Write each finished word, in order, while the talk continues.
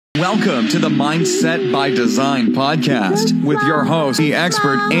Welcome to the Mindset by Design podcast with your host, the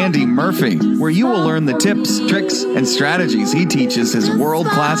expert Andy Murphy, where you will learn the tips, tricks, and strategies he teaches his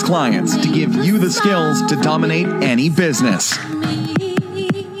world-class clients to give you the skills to dominate any business.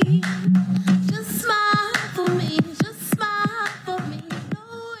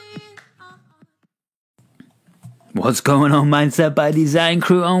 What's going on, Mindset by Design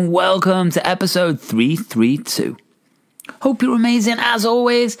crew, and welcome to episode 332. Hope you're amazing as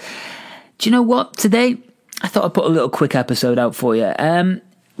always. Do you know what? Today, I thought I'd put a little quick episode out for you.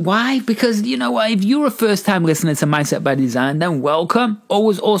 Why? Because you know what? If you're a first-time listener to Mindset by Design, then welcome.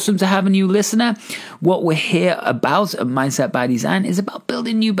 Always awesome to have a new listener. What we're here about at Mindset by Design is about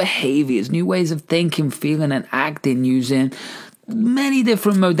building new behaviors, new ways of thinking, feeling, and acting using many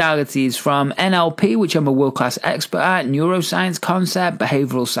different modalities, from NLP, which I'm a world-class expert at, neuroscience concept,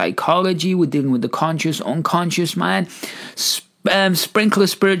 behavioral psychology, we're dealing with the conscious, unconscious mind, sprinkler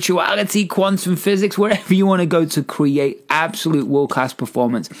spirituality, quantum physics, wherever you want to go to create absolute world-class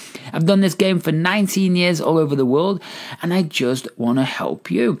performance. I've done this game for 19 years all over the world, and I just want to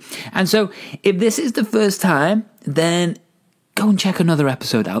help you. And so if this is the first time, then go and check another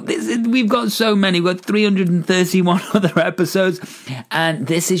episode out. We've got so many. We've got 331 other episodes, and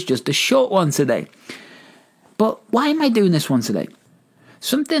this is just a short one today. But why am I doing this one today?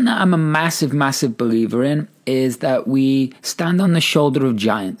 Something that I'm a massive, massive believer in is that we stand on the shoulder of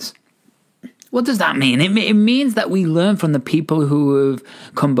giants. What does that mean? It means that we learn from the people who have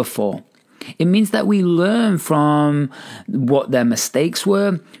come before. It means that we learn from what their mistakes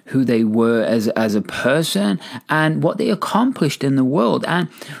were, who they were as a person, and what they accomplished in the world. And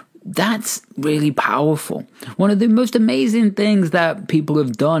that's really powerful. One of the most amazing things that people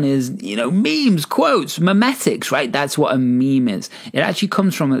have done is, memes, quotes, memetics, right? That's what a meme is. It actually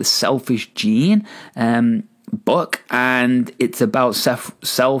comes from a Selfish Gene book, and it's about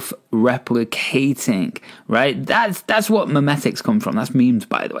self-replicating, right? That's what memetics come from. That's memes,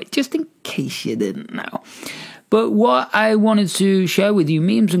 by the way, just in case you didn't know. But what I wanted to share with you,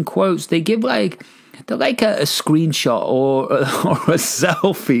 memes and quotes, they're like a screenshot or a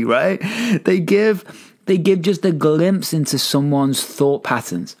selfie, right? They give just a glimpse into someone's thought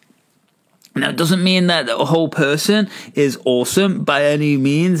patterns. Now, it doesn't mean that the whole person is awesome by any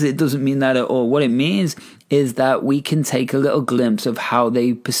means. It doesn't mean that at all. What it means is that we can take a little glimpse of how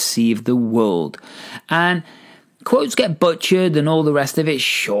they perceive the world. And quotes get butchered and all the rest of it.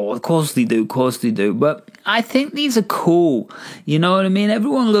 Sure, of course they do, But I think these are cool. You know what I mean?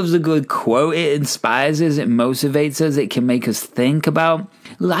 Everyone loves a good quote. It inspires us, it motivates us, it can make us think about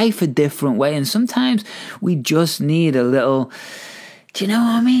life a different way. And sometimes we just need a little, do you know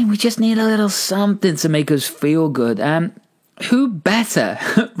what I mean? We just need a little something to make us feel good. Who better,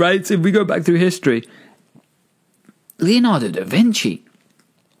 right? If we go back through history, Leonardo da Vinci.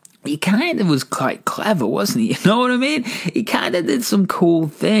 He kind of was quite clever, wasn't he? You know what I mean? He kind of did some cool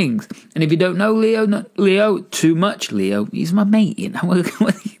things. And if you don't know Leo too much, Leo, he's my mate, you know?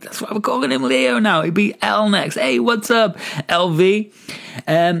 That's why we're calling him Leo now. He'd be L next. Hey, what's up, LV?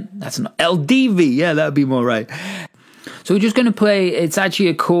 That's not LDV. Yeah, that'd be more right. So we're just going to play. It's actually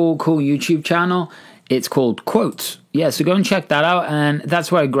a cool YouTube channel. It's called Quotes. Yeah, so go and check that out. And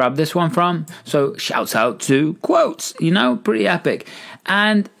that's where I grabbed this one from. So shouts out to Quotes, pretty epic.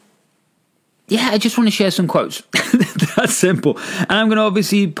 And yeah, I just want to share some quotes. That's simple. And I'm going to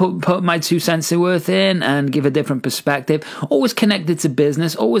obviously put my 2 cents worth in and give a different perspective. Always connected to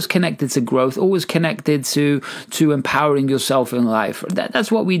business, always connected to growth, always connected to empowering yourself in life.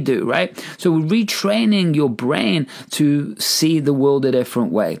 That's what we do, right? So we're retraining your brain to see the world a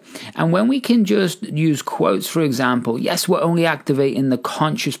different way. And when we can just use quotes, for example, yes, we're only activating the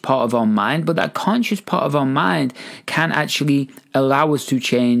conscious part of our mind, but that conscious part of our mind can actually allow us to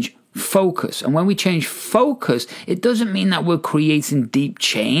change focus. And when we change focus, it doesn't mean that we're creating deep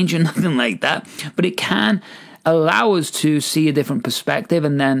change or nothing like that, but it can allow us to see a different perspective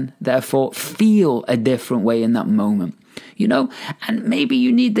and then therefore feel a different way in that moment. And maybe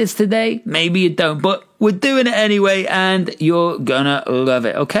you need this today, maybe you don't, but we're doing it anyway, and you're gonna love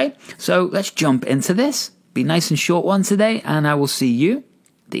it, okay? So let's jump into this. Be nice and short one today, and I will see you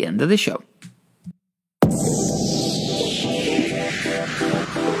at the end of the show.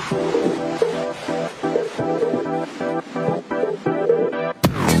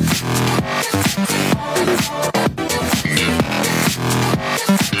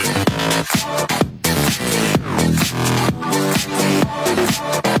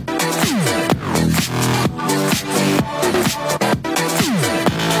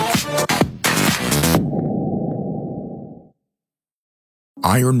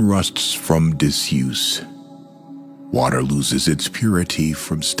 Iron rusts from disuse. Water loses its purity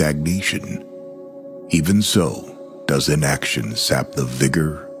from stagnation. Even so does inaction sap the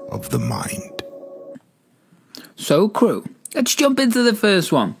vigor of the mind. So, crew, let's jump into the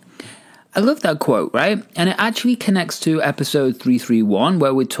first one. I love that quote, right? And it actually connects to episode 331,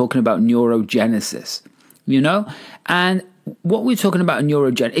 where we're talking about neurogenesis, And what we're talking about in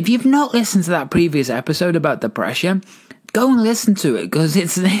neurogenesis, if you've not listened to that previous episode about depression, go and listen to it, because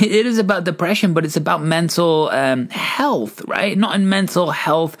it is about depression, but it's about mental health, right? Not in mental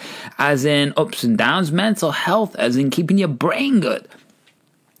health as in ups and downs, mental health as in keeping your brain good.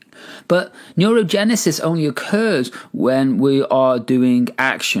 But neurogenesis only occurs when we are doing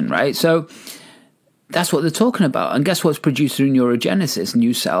action, right? So that's what they're talking about. And guess what's produced through neurogenesis?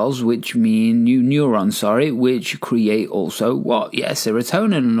 New cells, which mean new neurons, which create also what? Yeah,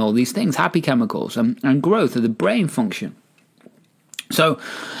 serotonin and all these things, happy chemicals and growth of the brain function. So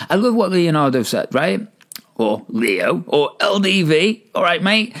I love what Leonardo said, right? Or Leo, or LDV. All right,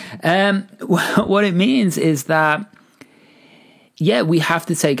 mate. What it means is that, yeah, we have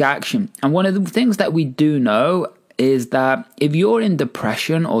to take action. And one of the things that we do know is that if you're in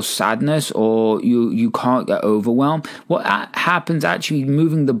depression or sadness, or you can't get overwhelmed, what happens actually,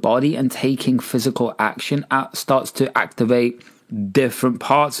 moving the body and taking physical action starts to activate different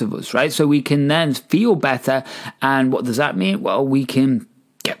parts of us, right? So we can then feel better. And what does that mean? Well, we can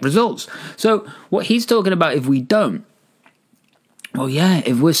get results. So what he's talking about, if we don't, well, yeah,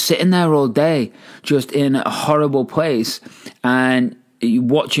 if we're sitting there all day just in a horrible place and you're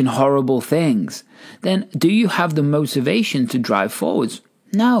watching horrible things, then do you have the motivation to drive forwards?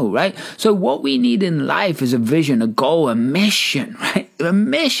 No, right? So what we need in life is a vision, a goal, a mission, right? A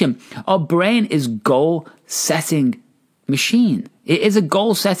mission. Our brain is goal-setting machine. It is a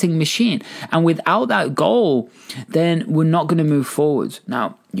goal-setting machine. And without that goal, then we're not going to move forwards.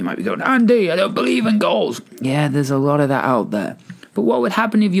 Now, you might be going, Andy, I don't believe in goals. Yeah, there's a lot of that out there. But what would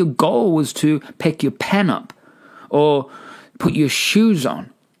happen if your goal was to pick your pen up or put your shoes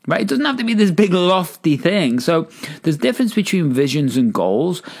on, right? It doesn't have to be this big lofty thing. So there's difference between visions and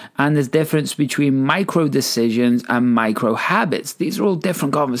goals, and there's difference between micro decisions and micro habits. These are all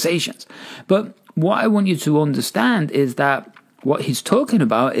different conversations. But what I want you to understand is that what he's talking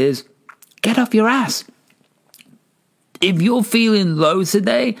about is get off your ass. If you're feeling low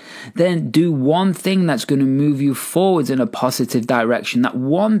today, then do one thing that's going to move you forwards in a positive direction. That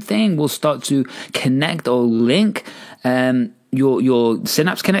one thing will start to connect or link your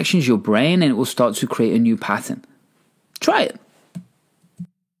synapse connections, your brain, and it will start to create a new pattern. Try it.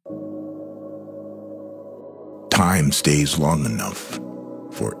 Time stays long enough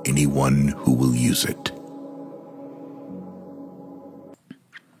for anyone who will use it.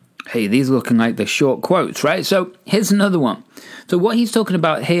 Hey, these are looking like the short quotes, right? So here's another one. So what he's talking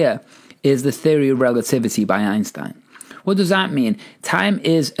about here is the theory of relativity by Einstein. What does that mean? Time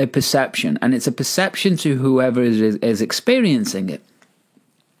is a perception, and it's a perception to whoever is experiencing it.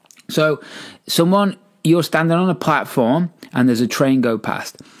 So you're standing on a platform and there's a train go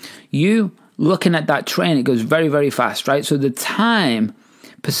past. You looking at that train, it goes very, very fast, right? So the time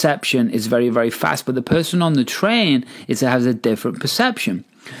perception is very, very fast, but the person on the train has a different perception.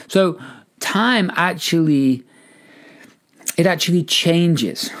 So time actually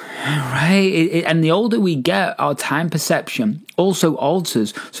changes, right? And the older we get, our time perception also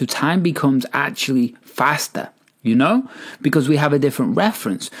alters. So time becomes actually faster, because we have a different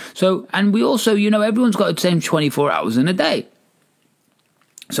reference. So, and we also, everyone's got the same 24 hours in a day.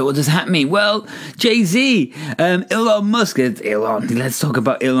 So what does that mean? Well, Jay-Z, Elon Musk, let's talk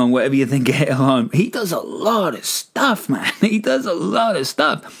about Elon, whatever you think of Elon. He does a lot of stuff, man. He does a lot of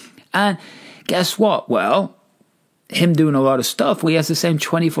stuff. And guess what? Well, him doing a lot of stuff, he has the same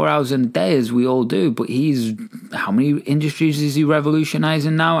 24 hours in a day as we all do. But how many industries is he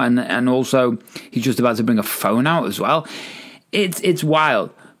revolutionizing now? And also, he's just about to bring a phone out as well. It's wild.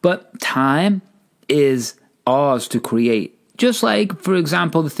 But time is ours to create. Just like, for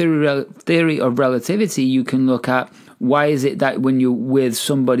example, the theory of relativity, you can look at why is it that when you're with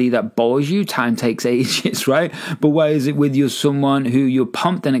somebody that bores you, time takes ages, right? But why is it with someone who you're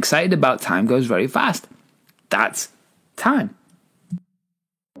pumped and excited about, time goes very fast? That's time.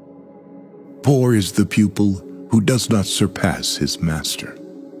 Poor is the pupil who does not surpass his master.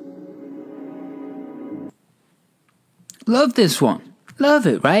 Love this one. Love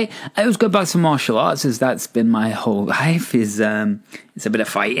it, right? I always go back to martial arts, as that's been my whole life. It's a bit of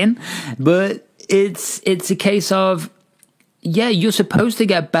fighting, but it's a case of, yeah, you're supposed to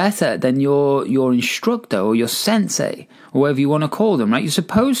get better than your instructor or your sensei or whatever you want to call them, right? You're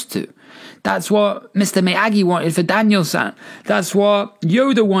supposed to. That's what Mr. Miyagi wanted for Daniel-san. That's what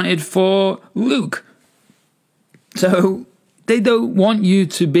Yoda wanted for Luke. So they don't want you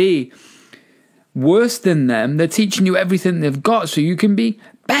to be worse than them. They're teaching you everything they've got so you can be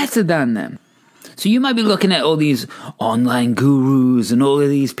better than them. So you might be looking at all these online gurus and all of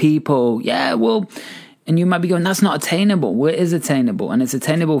these people. Yeah, well, and you might be going, that's not attainable. Well, it is attainable, and it's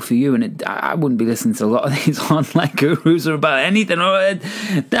attainable for you. And I wouldn't be listening to a lot of these online gurus or about anything, or I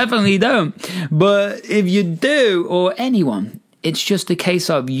definitely don't. But if you do, or anyone, it's just a case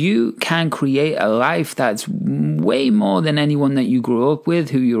of you can create a life that's way more than anyone that you grew up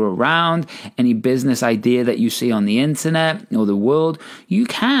with, who you're around, any business idea that you see on the internet or the world. You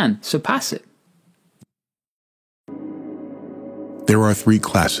can surpass it. There are three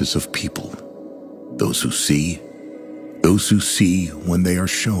classes of people: those who see when they are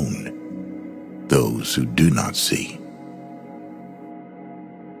shown, those who do not see.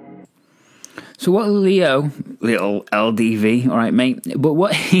 So what little LDV, all right, mate. But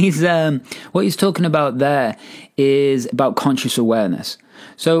what he's talking about there is about conscious awareness.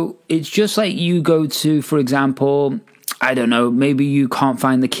 So it's just like you go to, for example, I don't know, maybe you can't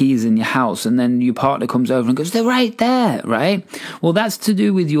find the keys in your house, and then your partner comes over and goes, they're right there, right? Well, that's to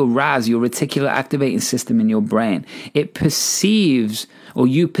do with your RAS, your reticular activating system in your brain. It perceives, or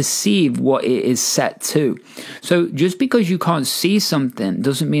you perceive what it is set to. So just because you can't see something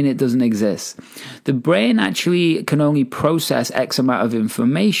doesn't mean it doesn't exist. The brain actually can only process X amount of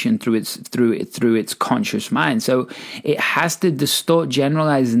information through its conscious mind. So it has to distort,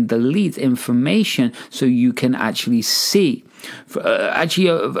 generalize, and delete information so you can actually see.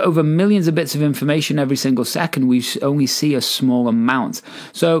 Over millions of bits of information every single second, we only see a small amount.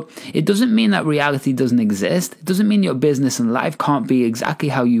 So it doesn't mean that reality doesn't exist. It doesn't mean your business and life can't be exactly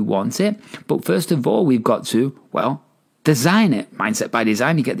how you want it. But first of all, we've got to, design it. Mindset by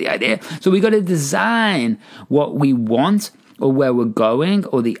design, you get the idea. So we've got to design what we want, or where we're going,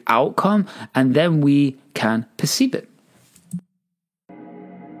 or the outcome, and then we can perceive it.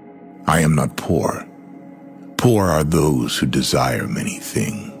 I am not poor. Poor are those who desire many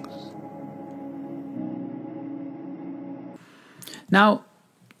things. Now,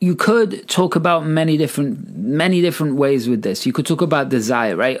 you could talk about many different ways with this. You could talk about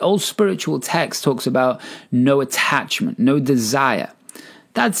desire, right? Old spiritual text talks about no attachment, no desire.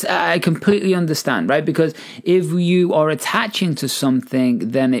 That's, I completely understand, right? Because if you are attaching to something,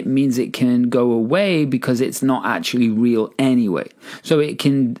 then it means it can go away because it's not actually real anyway. So it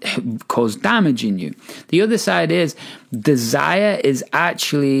can cause damage in you. The other side is desire is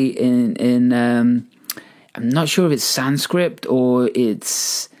actually in I'm not sure if it's Sanskrit or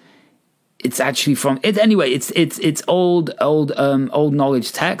it's actually from it anyway. It's old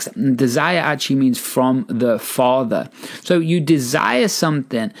knowledge text. Desire actually means from the Father. So you desire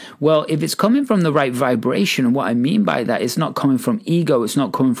something. Well, if it's coming from the right vibration, and what I mean by that, it's not coming from ego. It's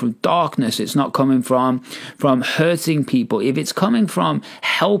not coming from darkness. It's not coming from hurting people. If it's coming from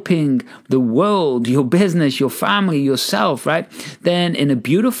helping the world, your business, your family, yourself, right? Then in a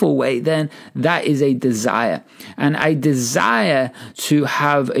beautiful way, then that is a desire. And I desire to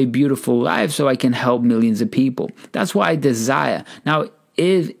have a beautiful life so I can help millions of people. That's what I desire. Now,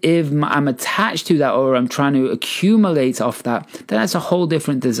 if I'm attached to that, or I'm trying to accumulate off that, then that's a whole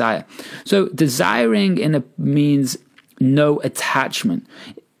different desire. So desiring means no attachment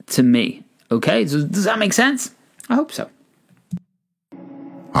to me. Okay, so does that make sense? I hope so.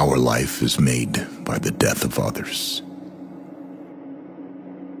 Our life is made by the death of others.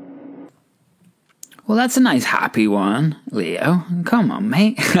 Well, that's a nice happy one, Leo. Come on,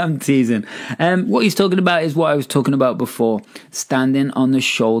 mate. I'm teasing. What he's talking about is what I was talking about before, standing on the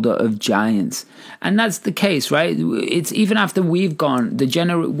shoulder of giants. And that's the case, right? It's even after we've gone,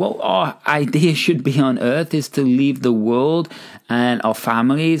 what our idea should be on earth is to leave the world and our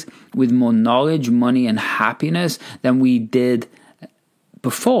families with more knowledge, money, and happiness than we did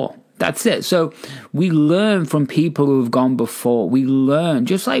before. That's it. So we learn from people who have gone before. We learn,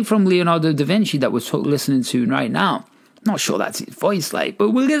 just like from Leonardo da Vinci that we're listening to right now. I'm not sure that's his voice like, but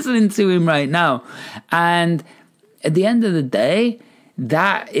we're listening to him right now. And at the end of the day,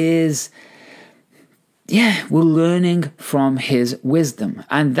 that is, we're learning from his wisdom.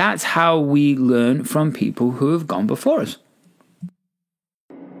 And that's how we learn from people who have gone before us.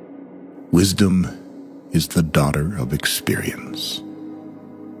 Wisdom is the daughter of experience.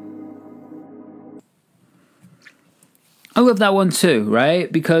 I love that one too, right?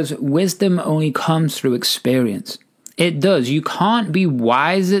 Because wisdom only comes through experience. It does. You can't be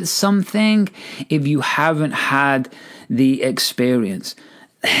wise at something if you haven't had the experience.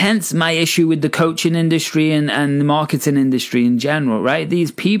 Hence my issue with the coaching industry and the marketing industry in general, right?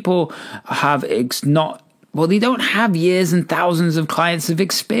 These people have not well, they don't have years and thousands of clients of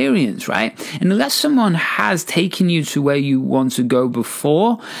experience, right? And unless someone has taken you to where you want to go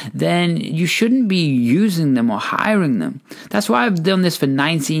before, then you shouldn't be using them or hiring them. That's why I've done this for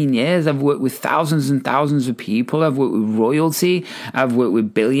 19 years. I've worked with thousands and thousands of people. I've worked with royalty. I've worked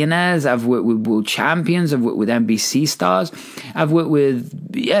with billionaires. I've worked with world champions. I've worked with NBC stars. I've worked with,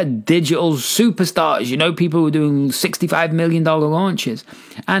 digital superstars, people who are doing $65 million launches.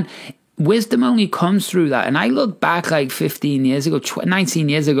 And wisdom only comes through that. And I look back like 15 years ago, 19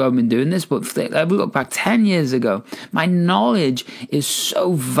 years ago, I've been doing this, but I look back 10 years ago, my knowledge is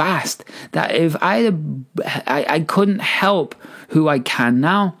so vast that if I couldn't help who I can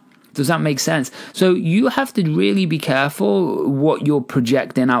now. Does that make sense? So you have to really be careful what you're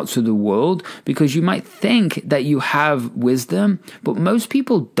projecting out to the world, because you might think that you have wisdom, but most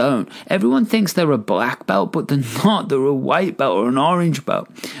people don't. Everyone thinks they're a black belt, but they're not. They're a white belt or an orange belt.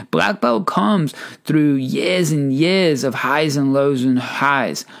 Black belt comes through years and years of highs and lows and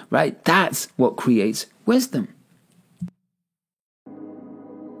highs, right? That's what creates wisdom.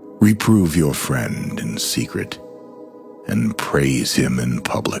 Reprove your friend in secret and praise him in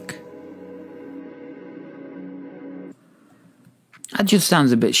public. That just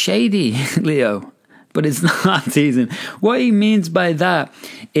sounds a bit shady, Leo, but it's not teasing. What he means by that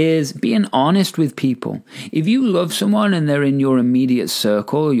is being honest with people. If you love someone and they're in your immediate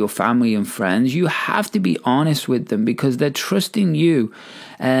circle, your family and friends, you have to be honest with them, because they're trusting you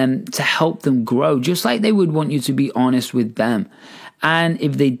to help them grow, just like they would want you to be honest with them. And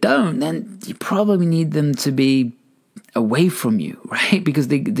if they don't, then you probably need them to be away from you, right? Because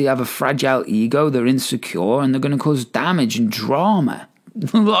they have a fragile ego, they're insecure, and they're going to cause damage and drama.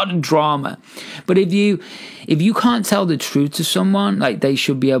 A lot of drama. But if you can't tell the truth to someone like they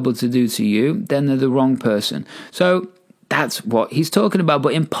should be able to do to you, then they're the wrong person. So that's what he's talking about.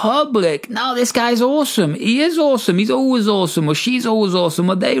 But in public, no, this guy's awesome. He is awesome. He's always awesome. Or she's always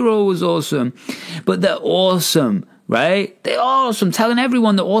awesome. Or they're always awesome. But they're awesome, right? They're awesome. Telling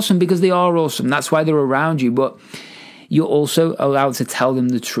everyone they're awesome because they are awesome. That's why they're around you. But you're also allowed to tell them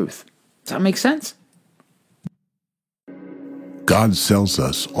the truth. Does that make sense? God sells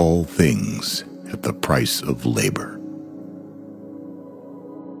us all things at the price of labor.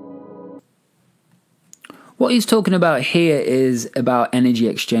 What he's talking about here is about energy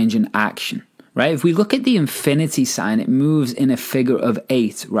exchange and action, right? If we look at the infinity sign, it moves in a figure of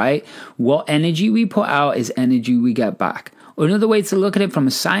 8, right? What energy we put out is energy we get back. Or another way to look at it from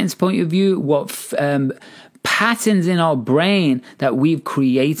a science point of view, what patterns in our brain that we've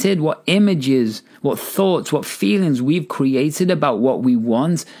created, what images, what thoughts, what feelings we've created about what we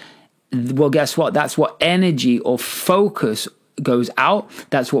want, well, guess what? That's what energy or focus goes out.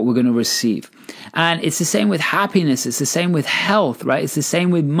 That's what we're going to receive. And it's the same with happiness. It's the same with health, right? It's the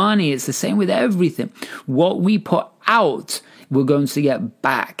same with money. It's the same with everything. What we put out, we're going to get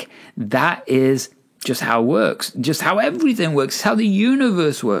back. That is just how it works, just how everything works, how the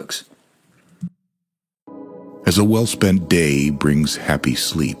universe works. As a well-spent day brings happy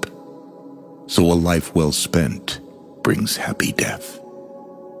sleep, so a life well spent brings happy death.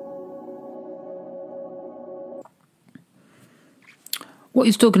 What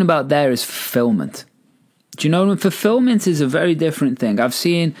he's talking about there is fulfillment. Do you know, fulfillment is a very different thing. I've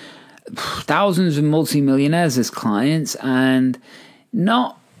seen thousands of multimillionaires as clients, and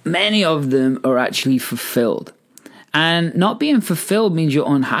not many of them are actually fulfilled. And not being fulfilled means you're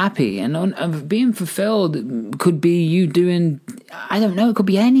unhappy. And being fulfilled could be you doing, I don't know, it could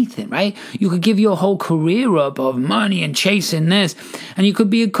be anything, right? You could give your whole career up of money and chasing this, and you could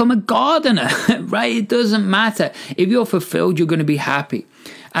become a gardener, right? It doesn't matter. If you're fulfilled, you're going to be happy.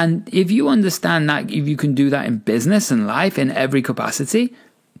 And if you understand that, if you can do that in business and life in every capacity,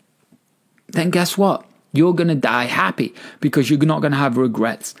 then guess what? You're going to die happy, because you're not going to have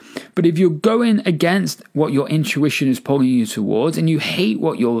regrets. But if you're going against what your intuition is pulling you towards, and you hate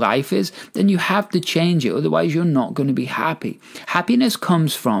what your life is, then you have to change it. Otherwise, you're not going to be happy. Happiness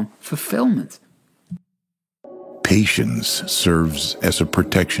comes from fulfillment. Patience serves as a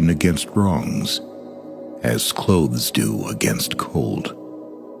protection against wrongs, as clothes do against cold.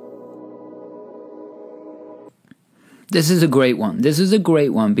 This is a great one. This is a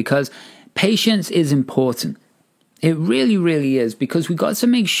great one, because patience is important. It really, really is, because we got to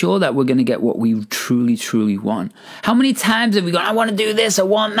make sure that we're going to get what we truly, truly want. How many times have we gone, I want to do this, I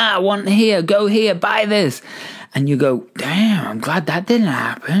want that, I want here, go here, buy this. And you go, damn, I'm glad that didn't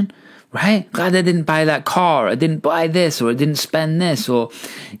happen, right? Glad I didn't buy that car, I didn't buy this, or I didn't spend this, or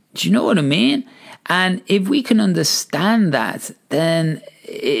do you know what I mean? And if we can understand that, then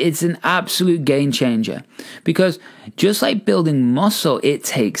it's an absolute game changer, because just like building muscle, it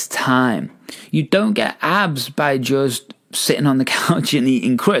takes time. You don't get abs by just sitting on the couch and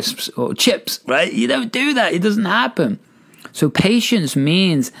eating crisps or chips, right? You don't do that. It doesn't happen. So patience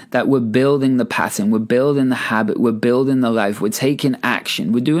means that we're building the pattern, we're building the habit, we're building the life, we're taking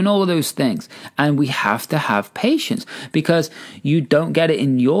action, we're doing all of those things. And we have to have patience, because you don't get it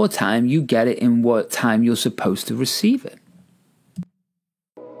in your time, you get it in what time you're supposed to receive it.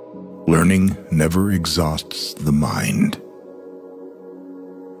 Learning never exhausts the mind.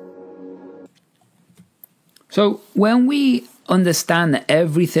 So when we understand that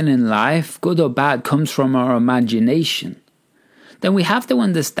everything in life, good or bad, comes from our imagination, then we have to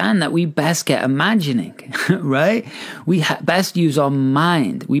understand that we best get imagining, right? We best use our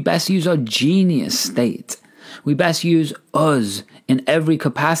mind. We best use our genius state. We best use us in every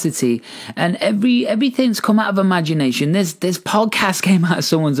capacity. And everything's come out of imagination. This podcast came out of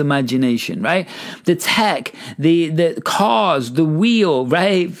someone's imagination, right? The tech, the cars, the wheel,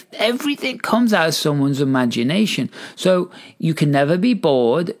 right? Everything comes out of someone's imagination. So you can never be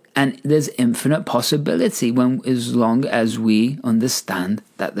bored, and there's infinite possibility as long as we understand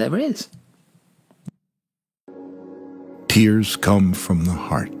that there is. Tears come from the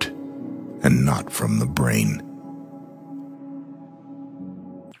heart and not from the brain.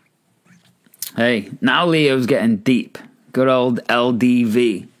 Hey, now Leo's getting deep. Good old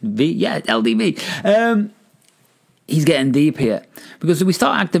LDV. LDV. He's getting deep here, because if we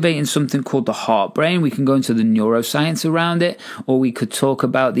start activating something called the heart brain, we can go into the neuroscience around it, or we could talk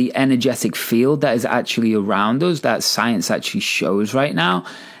about the energetic field that is actually around us, that science actually shows right now.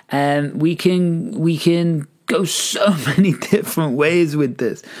 And we can go so many different ways with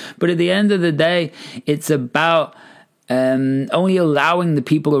this. But at the end of the day, it's about only allowing the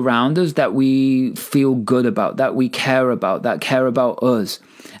people around us that we feel good about, that we care about, that care about us.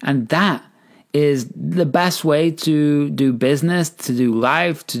 And that is the best way to do business, to do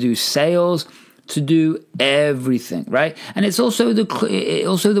life, to do sales, to do everything, right? And it's also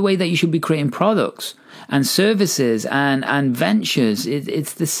the way that you should be creating products and services and ventures.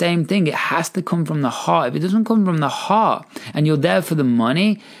 It's the same thing. It has to come from the heart. If it doesn't come from the heart and you're there for the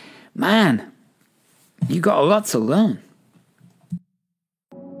money, man, you got a lot to learn.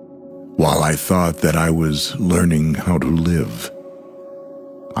 While I thought that I was learning how to live,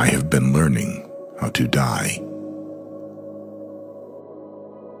 I have been learning how to die.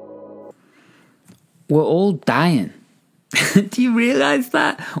 We're all dying. Do you realize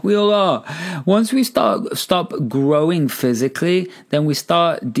that? We all are. Once we stop growing physically, then we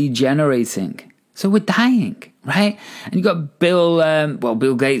start degenerating. So we're dying, right? And you got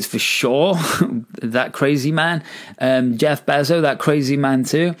Bill Gates for sure, that crazy man. Jeff Bezos, that crazy man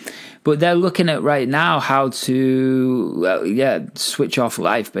too. But they're looking at right now how to, switch off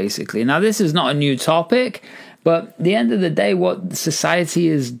life, basically. Now, this is not a new topic, but at the end of the day, what society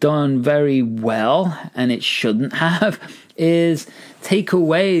has done very well, and it shouldn't have, is take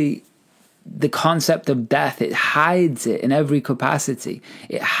away the concept of death. It hides it in every capacity.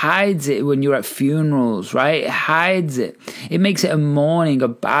 It hides it when you're at funerals, right? It hides it. It makes it a mourning, a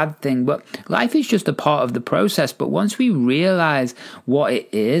bad thing. But life is just a part of the process. But once we realize what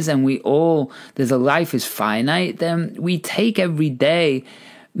it is, and there's a life is finite, then we take every day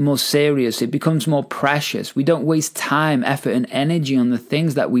more serious. It becomes more precious. We don't waste time, effort, and energy on the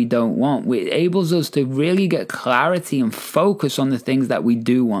things that we don't want. It enables us to really get clarity and focus on the things that we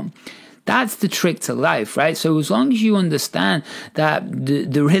do want. That's the trick to life, right? So as long as you understand that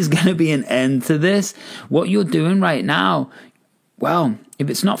there is going to be an end to this, what you're doing right now, well,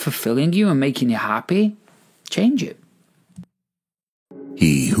 if it's not fulfilling you and making you happy, change it.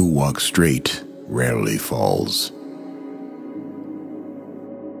 He who walks straight rarely falls.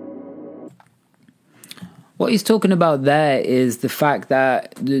 What he's talking about there is the fact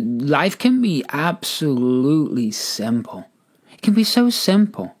that life can be absolutely simple. It can be so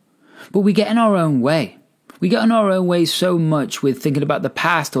simple. But we get in our own way. We get in our own way so much with thinking about the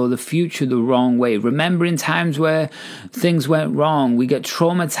past or the future the wrong way, remembering times where things went wrong. We get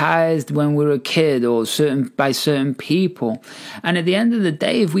traumatized when we were a kid or by certain people. And at the end of the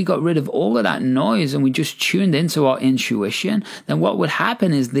day, if we got rid of all of that noise and we just tuned into our intuition, then what would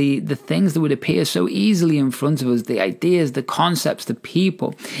happen is the things that would appear so easily in front of us, the ideas, the concepts, the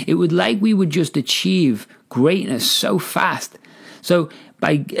people, we would just achieve greatness so fast. So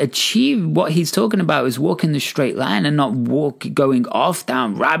by achieve, what he's talking about is walking the straight line and not going off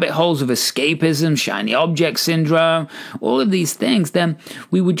down rabbit holes of escapism, shiny object syndrome, all of these things, then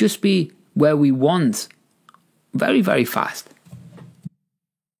we would just be where we want very, very fast.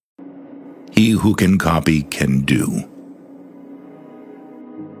 He who can copy can do.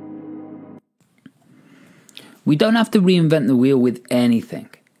 We don't have to reinvent the wheel with anything.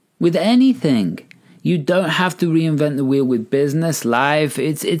 With anything. You don't have to reinvent the wheel with business, life.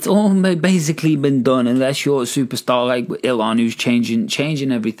 It's all basically been done, unless you're a superstar like Elon, who's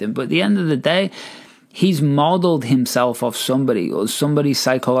changing everything. But at the end of the day, he's modeled himself off somebody or somebody's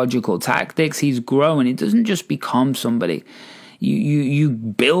psychological tactics. He's grown. It doesn't just become somebody. You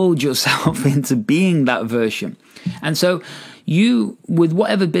build yourself into being that version. And so you, with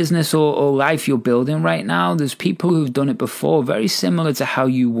whatever business or life you're building right now, there's people who've done it before, very similar to how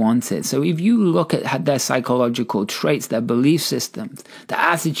you want it. So if you look at their psychological traits, their belief systems, their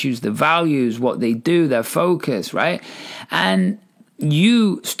attitudes, their values, what they do, their focus, right? And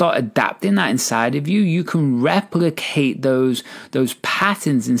you start adapting that inside of you, you can replicate those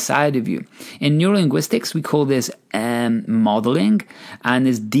patterns inside of you. In neurolinguistics, we call this modeling, and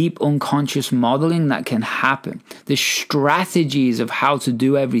there's deep unconscious modeling that can happen. There's strategies of how to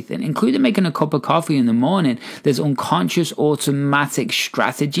do everything, including making a cup of coffee in the morning. There's unconscious automatic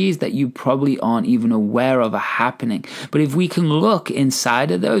strategies that you probably aren't even aware of are happening. But if we can look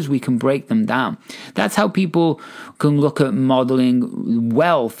inside of those, we can break them down. That's how people can look at modeling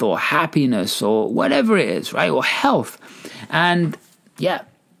wealth or happiness or whatever it is, right? Or health. And yeah,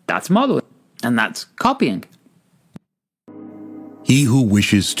 that's modeling, and that's copying. He who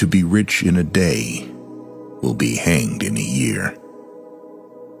wishes to be rich in a day will be hanged in a year.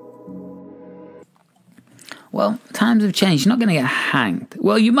 Well, times have changed. You're not going to get hanged.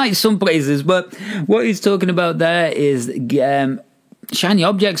 Well, you might some places, but what he's talking about there is shiny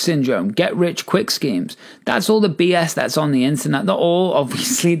object syndrome, get rich quick schemes. That's all the BS that's on the internet. Not all,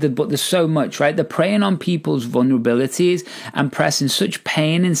 obviously, but there's so much, right? They're preying on people's vulnerabilities and pressing such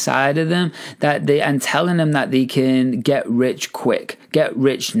pain inside of them and telling them that they can get rich quick, get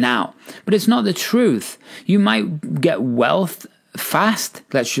rich now. But it's not the truth. You might get wealth fast,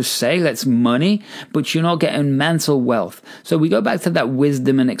 let's just say, that's money, but you're not getting mental wealth. So we go back to that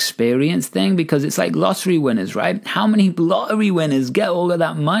wisdom and experience thing, because it's like lottery winners, right? How many lottery winners get all of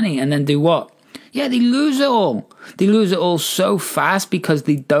that money and then do what? Yeah, they lose it all. They lose it all so fast because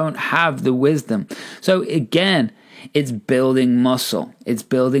they don't have the wisdom. So again, it's building muscle. It's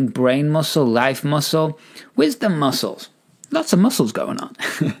building brain muscle, life muscle, wisdom muscles. Lots of muscles going on.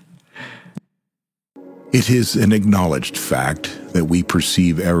 It is an acknowledged fact that we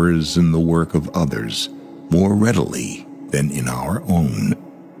perceive errors in the work of others more readily than in our own.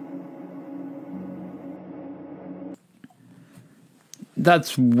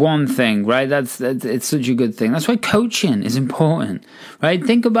 That's one thing, right? It's such a good thing. That's why coaching is important, right?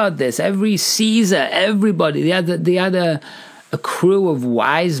 Think about this. Every Caesar, everybody, they had a crew of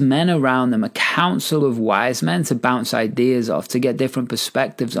wise men around them, a council of wise men to bounce ideas off, to get different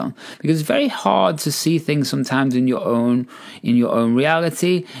perspectives on. Because it's very hard to see things sometimes in your own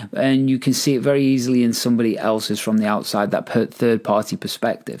reality, and you can see it very easily in somebody else's from the outside, that third-party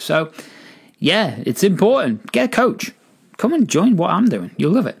perspective. So, yeah, it's important. Get a coach. Come and join what I'm doing.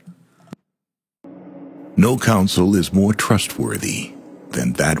 You'll love it. No counsel is more trustworthy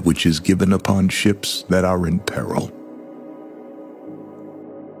than that which is given upon ships that are in peril.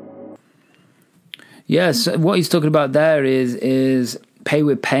 Yes, what he's talking about there is pay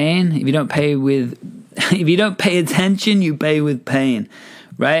with pain. If you don't pay attention, you pay with pain,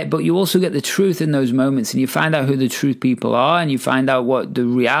 right? But you also get the truth in those moments, and you find out who the truth people are, and you find out what the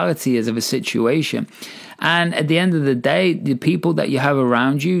reality is of a situation. And at the end of the day, the people that you have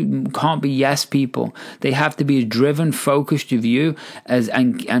around you can't be yes people. They have to be as driven, focused of you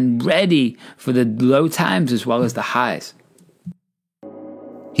and ready for the low times as well as the highs.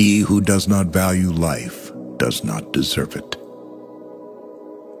 He who does not value life does not deserve it.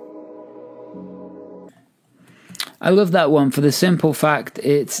 I love that one for the simple fact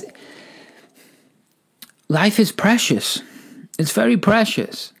life is precious. It's very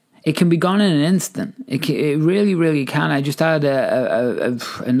precious. It can be gone in an instant. It really, really can. I just had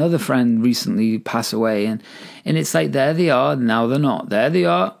another friend recently pass away, and it's like, there they are, now they're not. There they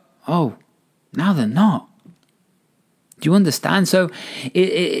are, oh, now they're not. Do you understand? So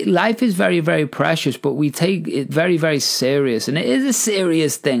life is very, very precious, but we take it very, very serious. And it is a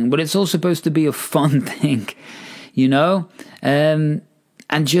serious thing, but it's all supposed to be a fun thing, you know? And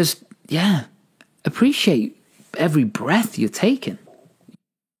just, yeah, appreciate every breath you're taking.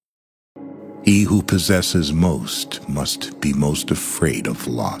 He who possesses most must be most afraid of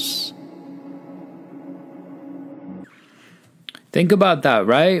loss. Think about that,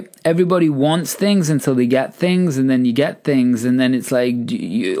 right? Everybody wants things until they get things, and then you get things, and then it's like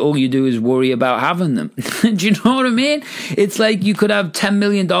all you do is worry about having them. Do you know what I mean? It's like you could have $10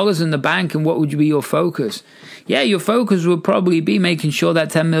 million in the bank, and what would be your focus? Yeah, your focus would probably be making sure that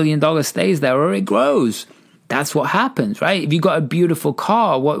 $10 million stays there or it grows. That's what happens, right? If you got a beautiful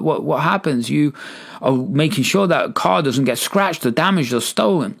car, what happens? You are making sure that car doesn't get scratched or damaged or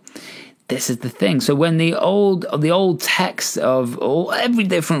stolen. This is the thing. So when the old texts of every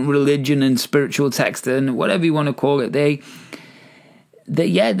different religion and spiritual text and whatever you want to call it, they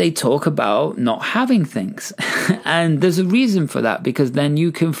talk about not having things. And there's a reason for that, because then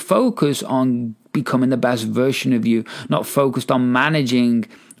you can focus on becoming the best version of you, not focused on managing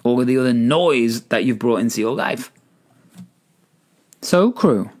all of the other noise that you've brought into your life. So,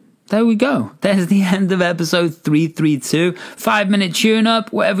 crew, there we go. There's the end of episode 332. 5-minute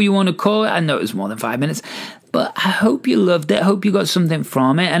tune-up, whatever you want to call it. I know it was more than 5 minutes, but I hope you loved it. I hope you got something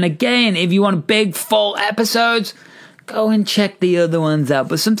from it. And again, if you want big, full episodes, go and check the other ones out.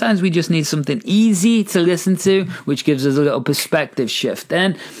 But sometimes we just need something easy to listen to, which gives us a little perspective shift.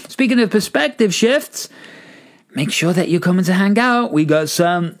 And speaking of perspective shifts, make sure that you're coming to hang out. We got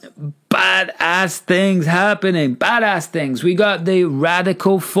some badass things happening. Badass things. We got the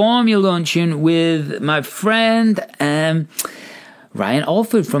Radical Formula launching with my friend Ryan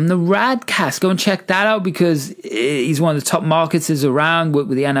Alford from the Radcast. Go and check that out, because he's one of the top marketers around with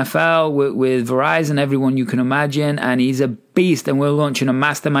the NFL, with Verizon, everyone you can imagine. And he's a beast, and we're launching a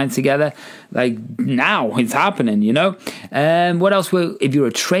mastermind together. Like, now it's happening, you know? What else? If you're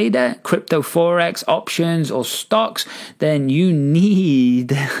a trader, crypto, forex, options, or stocks, then you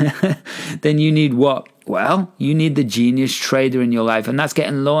need what? Well, you need the genius trader in your life, and that's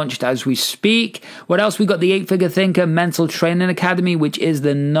getting launched as we speak. What else? We got the 8-Figure Thinker Mental Training Academy, which is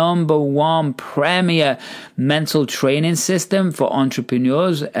the #1 premier mental training system for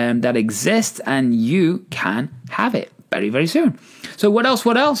entrepreneurs that exists, and you can have it very, very soon. So what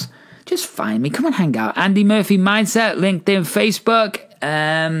else? Just find me. Come and hang out. Andy Murphy Mindset, LinkedIn, Facebook,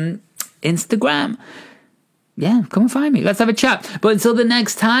 Instagram. Yeah, come and find me. Let's have a chat. But until the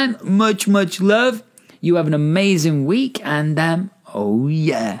next time, much, much love. You have an amazing week, and oh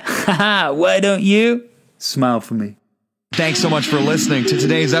yeah, why don't you smile for me? Thanks so much for listening to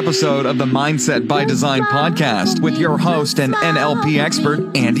today's episode of the Mindset by Design podcast with your host and NLP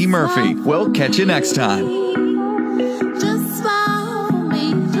expert, Andy Murphy. We'll catch you next time.